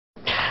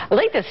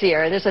Late this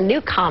year, there's a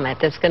new comet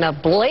that's going to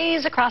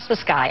blaze across the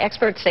sky.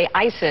 Experts say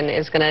Ison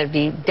is going to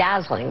be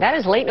dazzling. That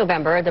is late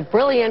November. The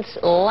brilliance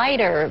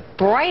lighter,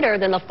 brighter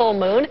than the full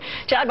moon.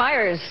 Chad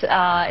Myers is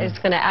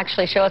going to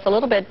actually show us a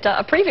little bit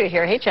a preview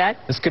here. Hey, Chad.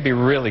 This could be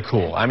really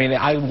cool. I mean,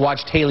 I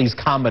watched Halley's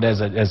Comet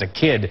as a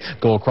kid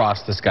go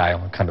across the sky.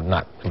 I'm kind of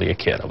not really a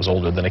kid. I was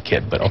older than a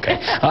kid, but okay.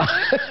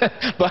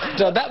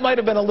 But that might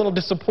have been a little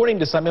disappointing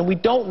to some, and we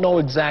don't know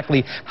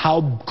exactly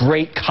how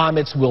great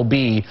comets will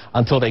be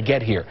until they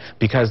get here,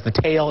 because the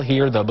tail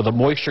here, the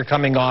moisture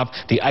coming off,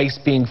 the ice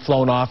being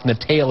flown off, and the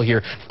tail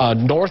here,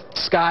 north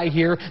sky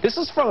here. This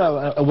is from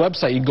a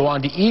website. You can go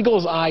on to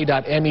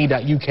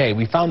eagleseye.me.uk.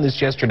 We found this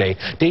yesterday.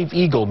 Dave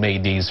Eagle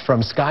made these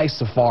from Sky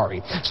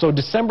Safari. So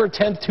December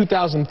 10th,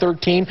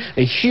 2013,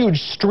 a huge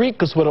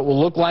streak is what it will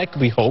look like,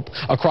 we hope,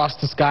 across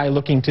the sky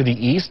looking to the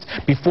east.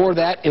 Before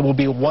that, it will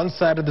be one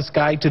side of the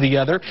sky to the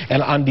other,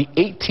 and on the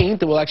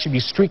 18th, it will actually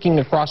be streaking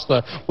across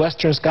the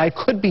western sky,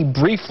 could be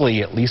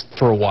briefly, at least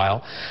for a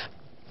while.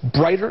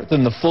 Brighter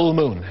than the full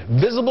moon,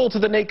 visible to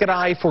the naked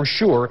eye for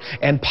sure,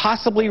 and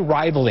possibly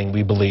rivaling,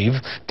 we believe,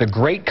 the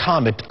great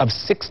comet of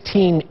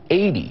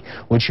 1680,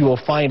 which you will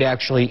find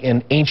actually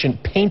in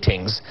ancient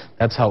paintings.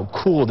 That's how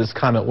cool this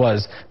comet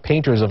was.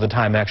 Painters of the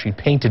time actually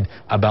painted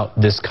about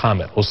this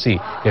comet. We'll see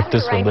if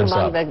this one lives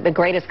up. The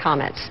greatest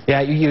comets.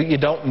 Yeah, you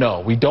don't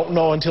know. We don't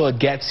know until it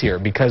gets here,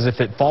 because if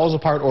it falls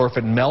apart or if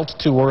it melts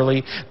too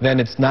early, then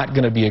it's not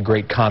going to be a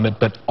great comet.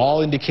 But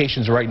all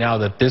indications right now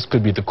that this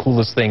could be the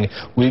coolest thing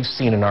we've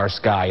seen in our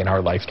sky in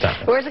our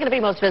lifetime. Where's it going to be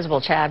most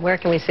visible, Chad? Where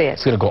can we see it?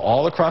 It's going to go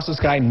all across the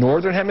sky,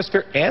 northern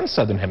hemisphere and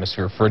southern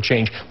hemisphere for a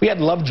change. We had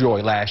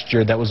Lovejoy last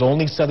year. That was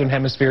only southern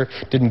hemisphere.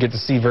 Didn't get to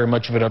see very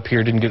much of it up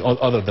here. Didn't get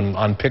other than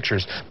on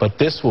pictures. But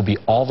this will be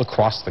all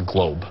across the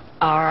globe.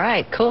 All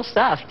right. Cool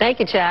stuff. Thank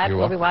you, Chad. You're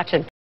welcome. We'll be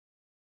watching.